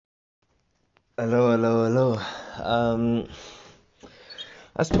Hello, hello, hello. Um,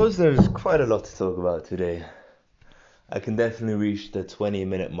 I suppose there's quite a lot to talk about today. I can definitely reach the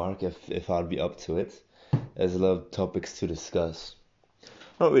 20-minute mark if I'll be up to it. There's a lot of topics to discuss.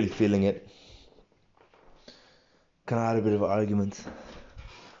 Not really feeling it. Kind of had a bit of an argument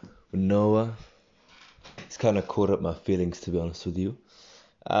with Noah. It's kind of caught up my feelings, to be honest with you.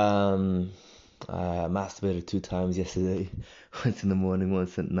 Um, I masturbated 2 times yesterday, once in the morning,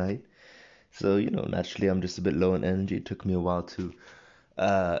 once at night. So, naturally, I'm just a bit low on energy. It took me a while to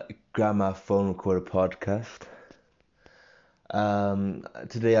uh, grab my phone, record a podcast.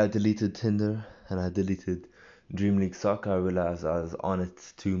 Today I deleted Tinder and I deleted Dream League Soccer. I realized I was on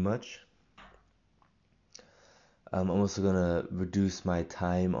it too much. I'm also gonna reduce my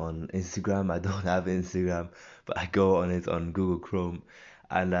time on Instagram. I don't have Instagram, but I go on it on Google Chrome,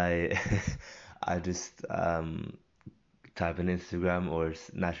 and I I just type in Instagram, or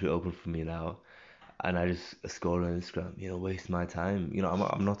it's naturally open for me now, and I just scroll on Instagram. Waste my time.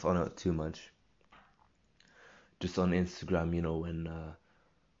 I'm not on it too much. Just on Instagram, when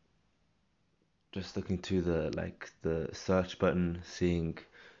just looking to the search button, seeing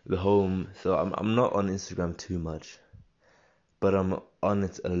the home. So I'm not on Instagram too much, but I'm on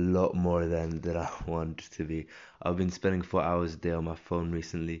it a lot more than I want to be. I've been spending 4 hours a day on my phone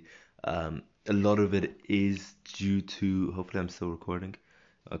recently. A lot of it is due to, hopefully I'm still recording.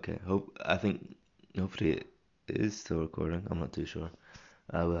 Okay, I think hopefully it is still recording. I'm not too sure.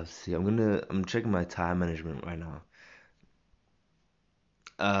 We'll have to see. I'm checking my time management right now.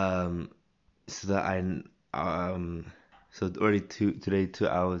 Um, so that already today 2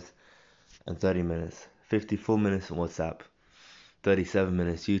 hours and 30 minutes, 54 minutes on WhatsApp, 37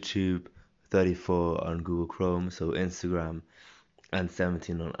 minutes YouTube, 34 on Google Chrome, so Instagram, and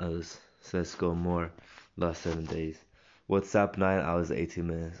 17 on others. So let's go more last 7 days. WhatsApp 9 hours 18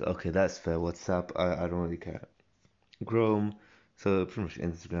 minutes. Okay, that's fair. WhatsApp, I don't really care. Chrome, so pretty much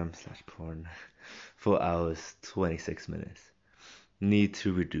Instagram/porn. 4 hours 26 minutes. Need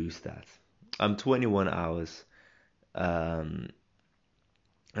to reduce that. I'm 21 hours um,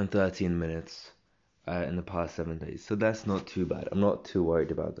 and 13 minutes in the past 7 days. So that's not too bad. I'm not too worried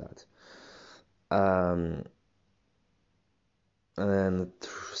about that. Um, and then,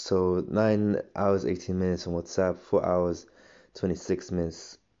 so 9 hours, 18 minutes on WhatsApp, 4 hours, 26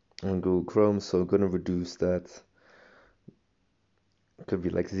 minutes on Google Chrome. So I'm going to reduce that. Could be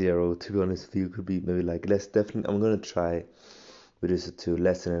like zero, to be honest with you. Could be maybe like less. Definitely, I'm going to try reduce it to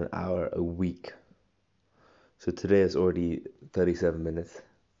less than an hour a week. So today is already 37 minutes.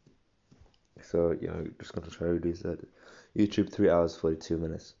 So, just gonna try to reduce that. YouTube 3 hours 42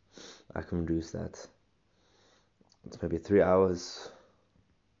 minutes. I can reduce that. It's maybe 3 hours.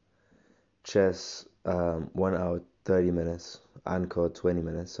 Chess 1 hour 30 minutes. Anchor 20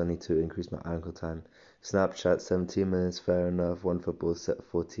 minutes. So I need to increase my anchor time. Snapchat 17 minutes, fair enough. One football set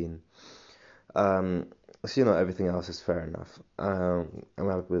 14. Um, so everything else is fair enough. I'm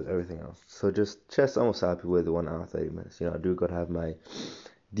happy with everything else. So just chess, I'm also happy with 1 hour 30 minutes. I do gotta have my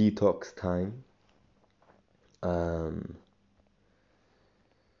detox time. Um,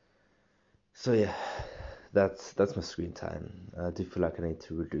 so yeah, that's my screen time. I do feel like I need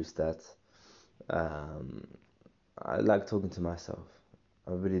to reduce that. Um, I like talking to myself.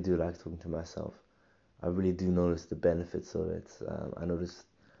 I really do like talking to myself. I really do notice the benefits of it. I notice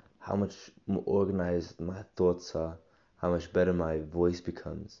how much more organized my thoughts are, how much better my voice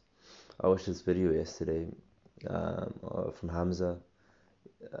becomes. I watched this video yesterday from Hamza,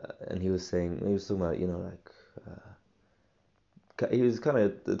 and he was talking about, he was kind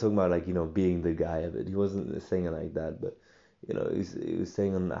of talking about like being the guy of it. He wasn't saying it like that, but he was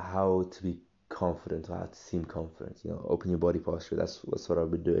saying on how to be confident or how to seem confident. Open your body posture. That's what I've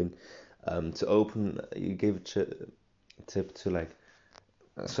been doing. To open, you gave a tip to like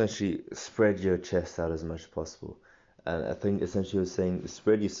essentially spread your chest out as much as possible. And I think essentially he was saying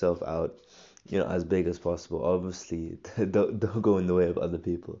spread yourself out, as big as possible. Obviously, don't go in the way of other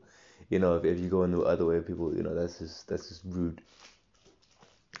people. If you go in the other way of people, that's just rude.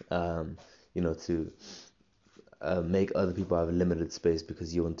 Um, to make other people have a limited space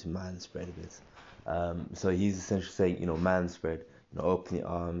because you want to man spread a bit. So he's essentially saying, man spread. Open your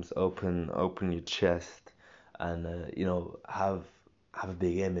arms, open your chest, and have a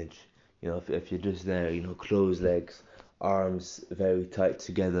big image. If you're just there, close legs, arms very tight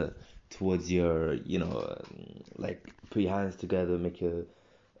together towards your, like put your hands together, make your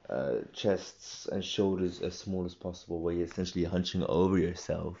chests and shoulders as small as possible, where you're essentially hunching over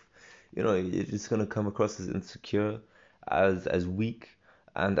yourself. It's gonna come across as insecure, as weak,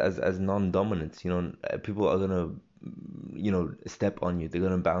 and as non-dominant. People are gonna step on you. They're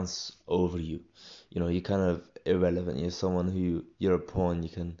gonna bounce over you. You're kind of irrelevant. You're someone you're a pawn. You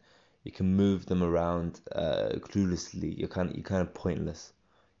can move them around cluelessly. You're kind of pointless.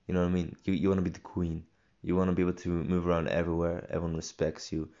 You know what I mean? You want to be the queen. You want to be able to move around everywhere. Everyone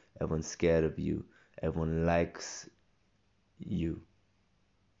respects you. Everyone's scared of you. Everyone likes you,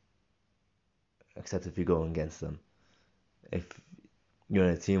 except if you go against them. If you're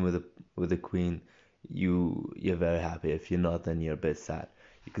in a team with a queen, you're very happy. If you're not, then you're a bit sad.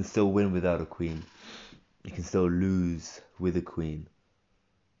 You can still win without a queen. You can still lose with a queen.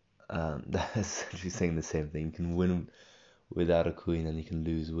 That's essentially saying the same thing. You can win without a queen and you can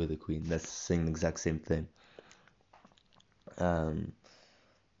lose with a queen. That's saying the exact same thing. Um,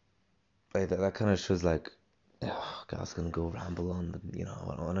 like that kind of shows like, oh God, I was gonna go ramble on, but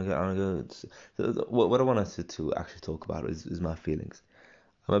I wanna go. What I want us to actually talk about is my feelings.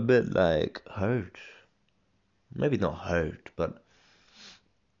 I'm a bit like hurt, maybe not hurt, but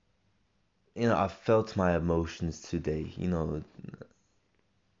I felt my emotions today.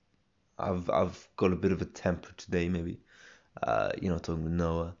 I've got a bit of a temper today, maybe. Talking with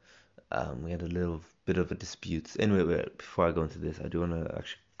Noah. We had a little bit of a dispute. Anyway, before I go into this, I do want to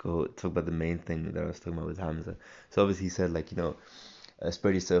actually go talk about the main thing that I was talking about with Hamza. So obviously he said like,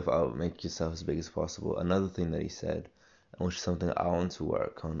 spread yourself out, make yourself as big as possible. Another thing that he said, which is something I want to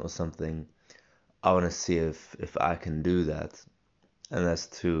work on, or something I want to see if I can do that, and that's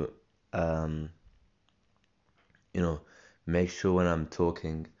to, um, you know, make sure when I'm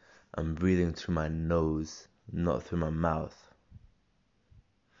talking, I'm breathing through my nose, not through my mouth.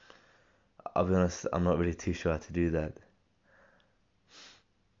 I'll be honest, I'm not really too sure how to do that.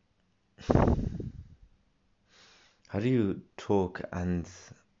 How do you talk and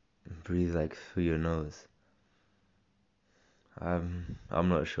breathe like through your nose? I'm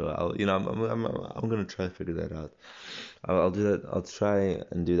not sure. I'm gonna try to figure that out. I'll do that. I'll try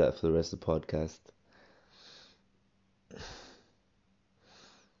and do that for the rest of the podcast.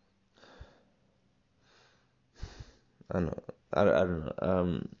 I don't know. I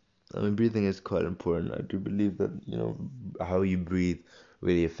don't know. Breathing is quite important. I do believe that how you breathe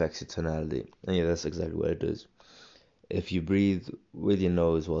really affects your tonality, and yeah, that's exactly what it does. If you breathe with your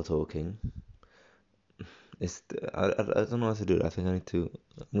nose while talking, I don't know how to do it. I think I need to.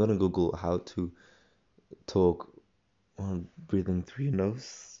 I'm gonna Google how to talk while breathing through your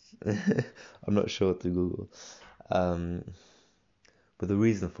nose. I'm not sure what to Google. Um, but the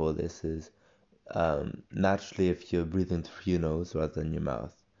reason for this is naturally, if you're breathing through your nose rather than your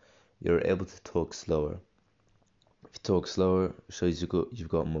mouth, you're able to talk slower. If you talk slower, it shows you've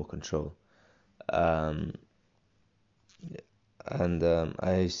got more control. Um, and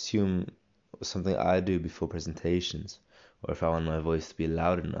I assume something I do before presentations, or if I want my voice to be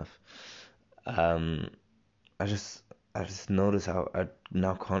loud enough, um, I just I just notice how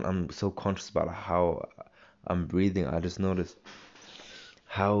I'm so conscious about how I'm breathing. I just notice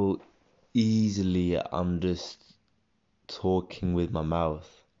how easily I'm just talking with my mouth,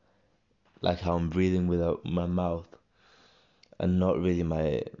 like how I'm breathing without my mouth and not really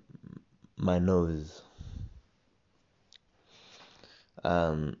my nose.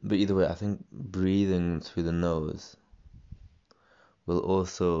 But either way, I think breathing through the nose will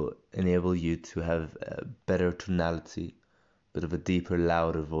also enable you to have a better tonality, bit of a deeper,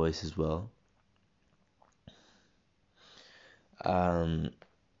 louder voice as well. Um,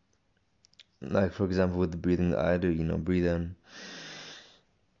 like for example, with the breathing that I do, breathe in,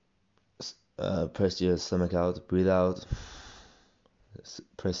 press your stomach out, breathe out,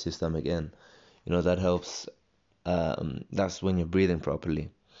 press your stomach in. That helps. That's when you're breathing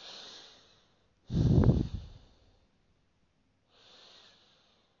properly.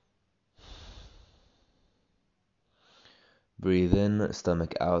 Breathe in,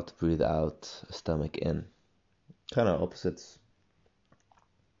 stomach out, breathe out, stomach in. Kind of opposites,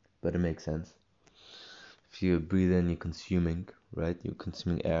 but it makes sense. If you breathe in, you're consuming, right? You're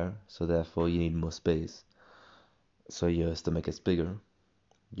consuming air, so therefore you need more space. So your stomach gets bigger.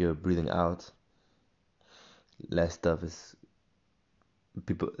 You're breathing out, less stuff is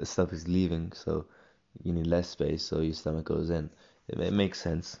leaving, so you need less space, so your stomach goes in. It makes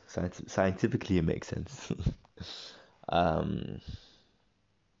sense. Scientifically, it makes sense. um,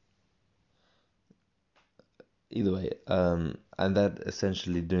 Either way, and that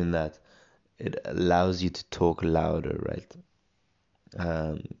essentially doing that, it allows you to talk louder, right?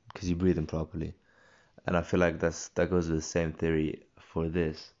 Because you're breathing properly. And I feel like that goes with the same theory for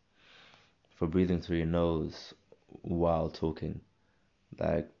this, for breathing through your nose while talking.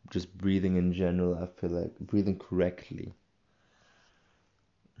 Like just breathing in general, I feel like breathing correctly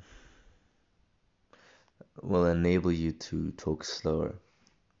will enable you to talk slower.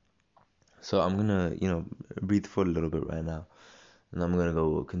 So I'm gonna, breathe for a little bit right now, and I'm gonna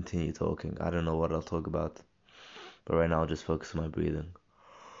go continue talking. I don't know what I'll talk about, but right now I'll just focus on my breathing.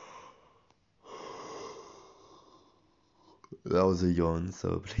 That was a yawn,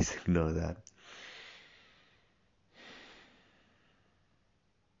 so please ignore that.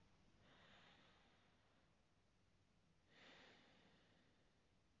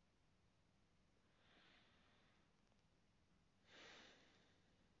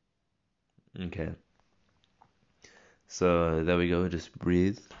 Okay, so there we go. Just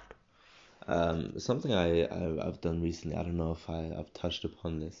breathe. Something I've done recently. I don't know if I've touched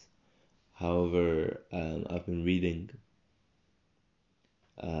upon this. However, I've been reading.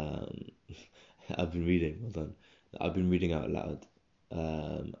 Um, I've been reading. Hold on. I've been reading out loud,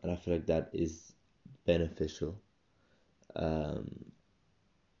 and I feel like that is beneficial. Um,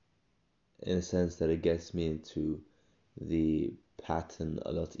 in a sense that it gets me into the pattern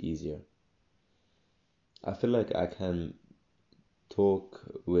a lot easier. I feel like I can talk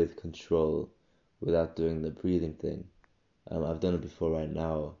with control without doing the breathing thing. I've done it before right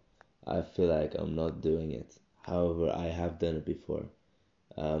now. I feel like I'm not doing it. However, I have done it before.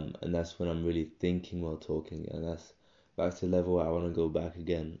 And that's when I'm really thinking while talking, and that's back to the level where I want to go back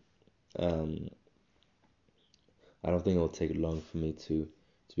again. Um, I don't think it will take long for me to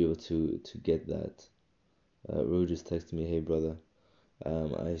be able to get that. Rue just texted me, "Hey brother,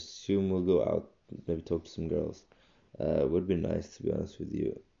 I assume we'll go out, maybe talk to some girls. It would be nice to be honest with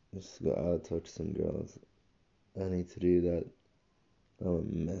you. Just go out, talk to some girls. I need to do that. I'm a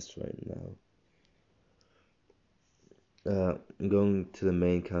mess right now. I'm going to the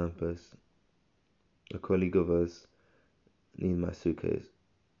main campus. A colleague of us needs my suitcase.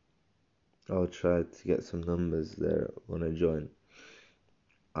 I'll try to get some numbers there when I join.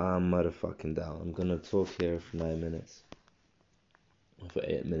 I'm motherfucking down. I'm gonna talk here for 9 minutes, for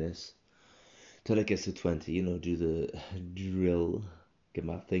 8 minutes, till it gets to 20. Do the drill, get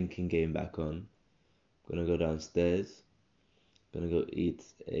my thinking game back on. Gonna go downstairs. Gonna go eat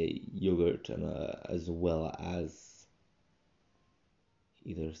a yogurt and as well as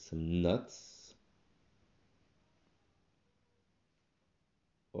either some nuts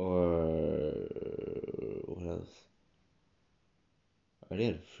or what else? I already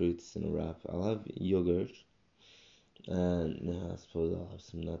had fruits in a wrap. I'll have yogurt and I suppose I'll have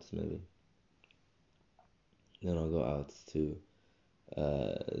some nuts maybe. Then I'll go out to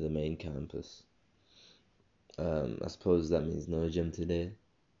the main campus. I suppose that means no gym today.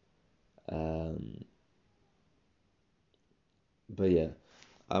 Um, but yeah,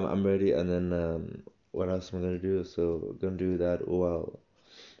 I'm ready. And then what else am I gonna do? So I'm gonna do that while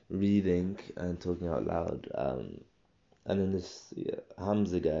reading and talking out loud. And then this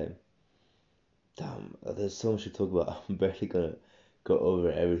Hamza guy. Damn, there's so much to talk about. I'm barely gonna go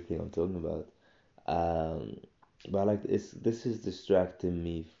over everything I'm talking about. Um, but I like this is distracting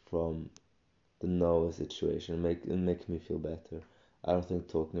me from the Noah situation, make me feel better. I don't think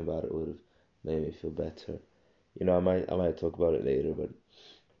talking about it would have made me feel better. I might talk about it later, but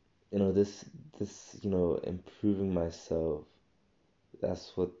this improving myself.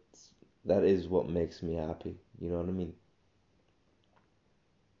 That's what that is what makes me happy. You know what I mean?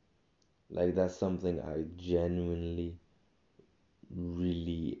 Like that's something I genuinely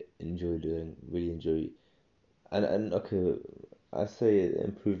really enjoy doing. Really enjoy. And okay, I say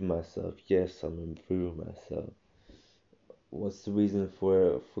improving myself. Yes, I'm improving myself. What's the reason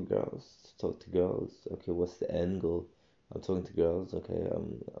for girls to talk to girls? Okay, what's the end goal? I'm talking to girls. Okay,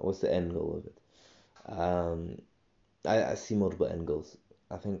 what's the end goal of it? I see multiple end goals.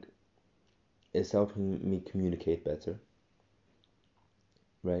 I think it's helping me communicate better,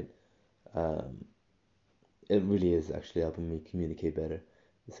 right? Um, it really is actually helping me communicate better.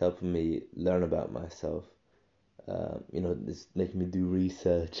 It's helping me learn about myself. It's making me do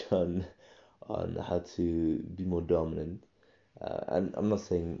research on how to be more dominant. And I'm not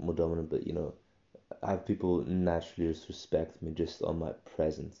saying more dominant, but have people naturally just respect me just on my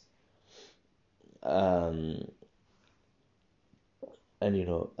presence. Um,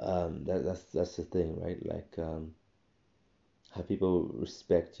 and that's the thing, right? Like have people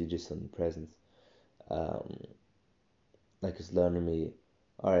respect you just on presence. Um, like it's learning me.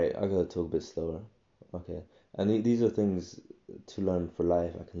 All right, I gotta talk a bit slower. Okay, and these are things to learn for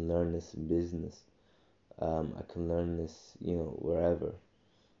life. I can learn this in business. I can learn this, wherever.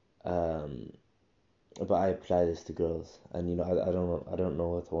 Um, but I apply this to girls, and I don't know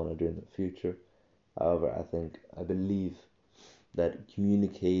what I want to do in the future. However, I believe that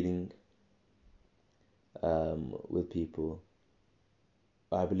communicating with people,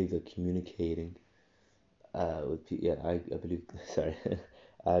 I believe that communicating yeah, I believe, sorry,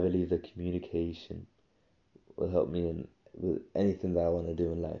 I believe that communication will help me in with anything that I want to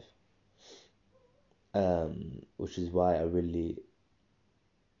do in life. Which is why I really,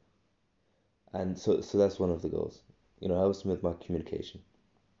 and so that's one of the goals. Helps me with my communication.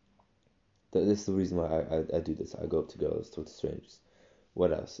 This is the reason why I do this. I go up to girls, talk to strangers.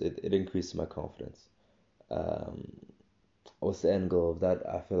 What else? It increases my confidence. Um, what's the end goal of that?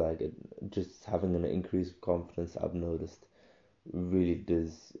 I feel like just having an increased confidence, I've noticed, really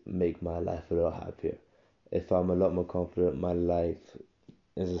does make my life a lot happier. If I'm a lot more confident, my life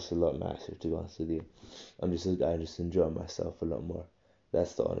is just a lot nicer, to be honest with you. I just enjoy myself a lot more.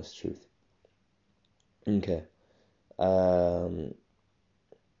 That's the honest truth. Okay. Um,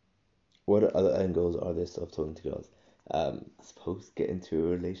 what other end goals are there of talking to girls? I suppose get into a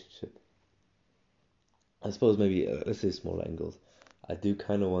relationship. I suppose maybe let's say small end goals. I do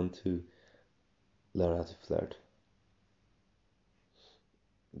kind of want to learn how to flirt.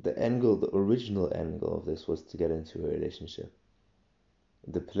 The original end goal of this was to get into a relationship.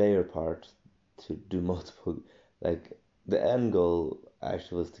 The player part to do multiple, like the end goal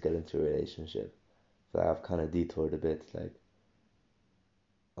actually was to get into a relationship. So I've kind of detoured a bit. Like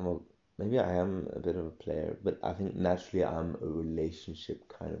I'm a, maybe I am a bit of a player, but I think naturally I'm a relationship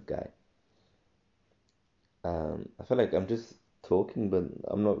kind of guy. I feel like I'm just talking, but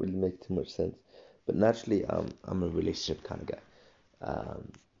I'm not really making too much sense. But naturally, I'm a relationship kind of guy.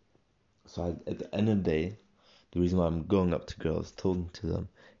 Um, at the end of the day, the reason why I'm going up to girls, talking to them,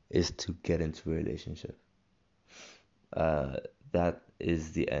 is to get into a relationship. Uh, that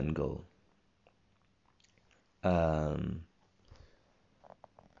is the end goal. Um,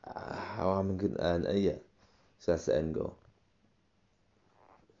 how I'm good, and yeah, so that's the end goal.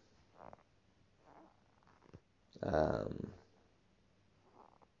 Um,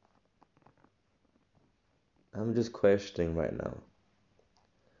 I'm just questioning right now.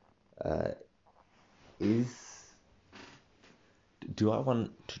 Uh, is do I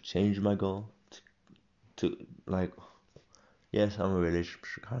want to change my goal to like? Yes, I'm a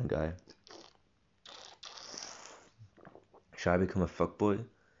relationship kind of guy. Should I become a fuckboy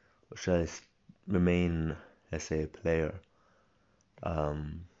or should I remain, let's say, a player?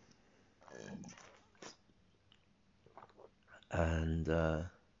 Um, and I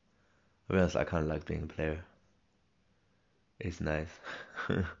realize I kind of like being a player. It's nice,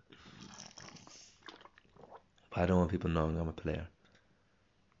 but I don't want people knowing I'm a player.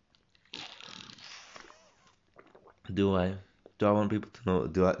 Do I? Do I want people to know?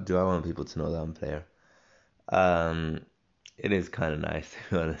 Do I want people to know that I'm a player? Um, it is kind of nice to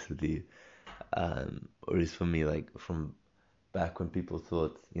be honest with you. Or at least for me, like from back when people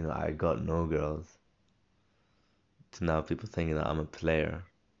thought, I got no girls, to now people thinking that I'm a player.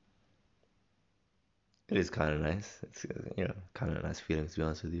 It is kind of nice. It's kind of a nice feeling to be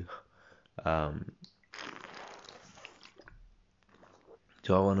honest with you. Um,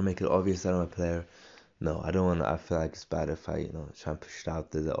 do I want to make it obvious that I'm a player? No, I don't want to. I feel like it's bad if I try and push it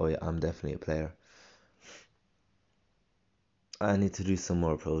out there that oh yeah, I'm definitely a player. I need to do some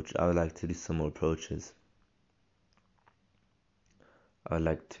more approach. I would like to do some more approaches. I would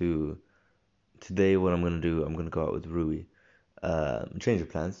like to today. What I'm gonna do? I'm gonna go out with Rui. Change of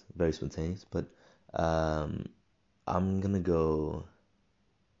plans, very spontaneous, but um, I'm gonna go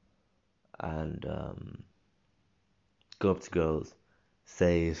and go up to girls,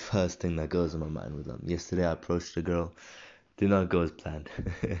 say first thing that goes in my mind with them. Yesterday I approached a girl, did not go as planned.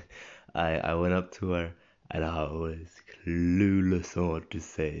 I went up to her and I was clueless on what to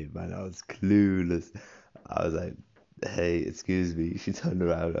say, man. I was clueless. I was like, "Hey, excuse me." She turned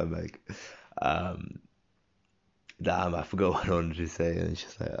around. I'm like, um, "Damn, I forgot what I wanted to say." And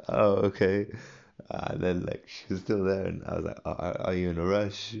she's like, "Oh, okay." And then like she was still there, and I was like, are you in a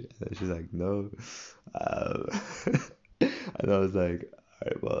rush?" And she's like, "No." Um, and I was like, "All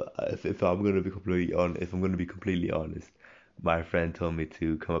right, well, if I'm gonna be completely honest, my friend told me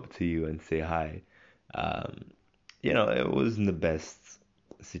to come up to you and say hi. Um, it wasn't the best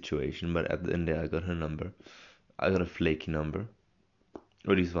situation, but at the end of the day, I got her number. I got a flaky number.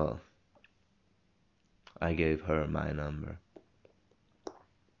 Or at least, well, I gave her my number.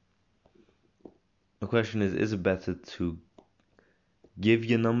 The question is it better to give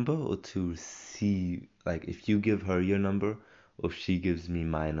your number or to see, like, if you give her your number or if she gives me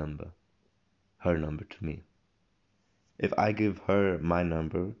my number, her number to me? If I give her my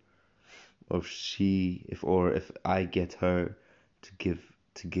number, or if I get her to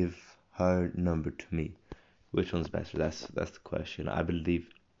give her number to me, which one's better? That's the question. I believe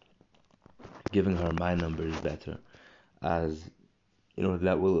giving her my number is better, as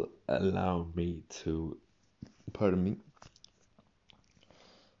that will allow me to pardon me,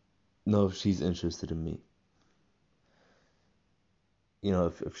 know if she's interested in me.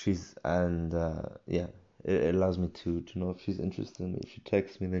 If she's, and yeah, it allows me to know if she's interested in me. If she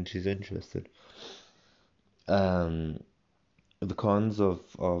texts me, then she's interested. Um, the cons of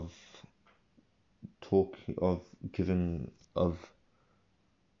talking of giving of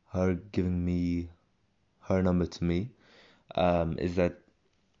her giving me her number to me, is that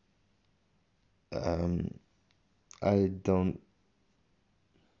um I don't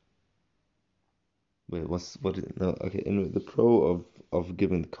wait. No, okay. Anyway, the pro of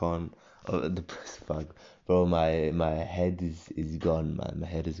giving the con of the fuck, bro. My head is gone, man. My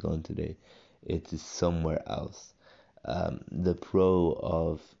head is gone today. It is somewhere else. The pro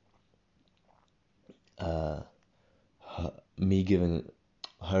of uh me giving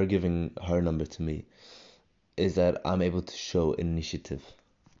her number to me is that I'm able to show initiative.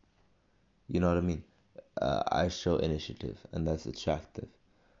 You know what I mean? I show initiative, and that's attractive.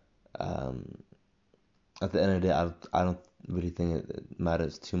 Um, at the end of the day, I don't really think it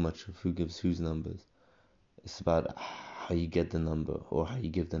matters too much of who gives whose numbers. It's about how you get the number or how you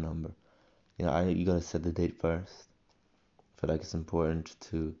give the number. You gotta set the date first. I feel like it's important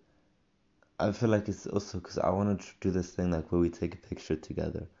to. I feel like it's also because I want to do this thing like where we take a picture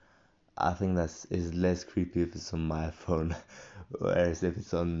together. I think that's is less creepy if it's on my phone, whereas if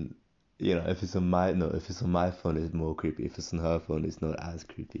it's on, if it's on my no, if it's on my phone, it's more creepy. If it's on her phone, it's not as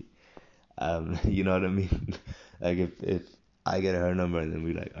creepy. You know what I mean? Like if I get her number and then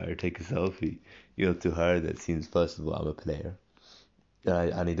we like, alright, take a selfie. To her that seems first of all I'm a player.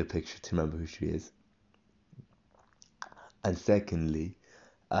 I need a picture to remember who she is. And secondly,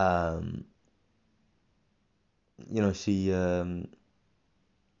 um, she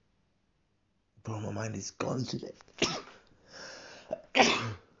bro, my mind is gone today.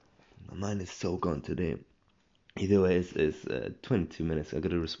 My mind is so gone today. Either way, it's 22 minutes. I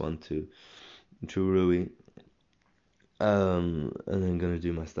gotta respond to Rui. And then gonna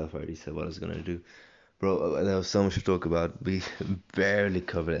do my stuff. I already said what I was gonna do. Bro, there was so much to talk about. We barely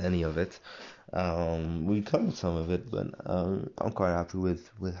covered any of it. We covered some of it, but I'm quite happy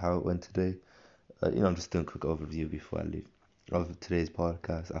with how it went today. I'm just doing a quick overview before I leave of today's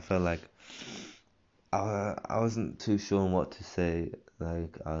podcast. I felt like I wasn't too sure on what to say.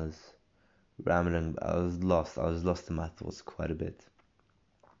 Like I was rambling. I was lost. I was lost in my thoughts quite a bit.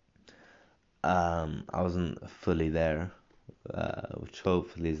 I wasn't fully there, which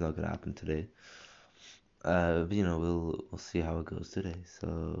hopefully is not gonna happen today. But we'll see how it goes today.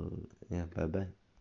 So yeah, bye bye.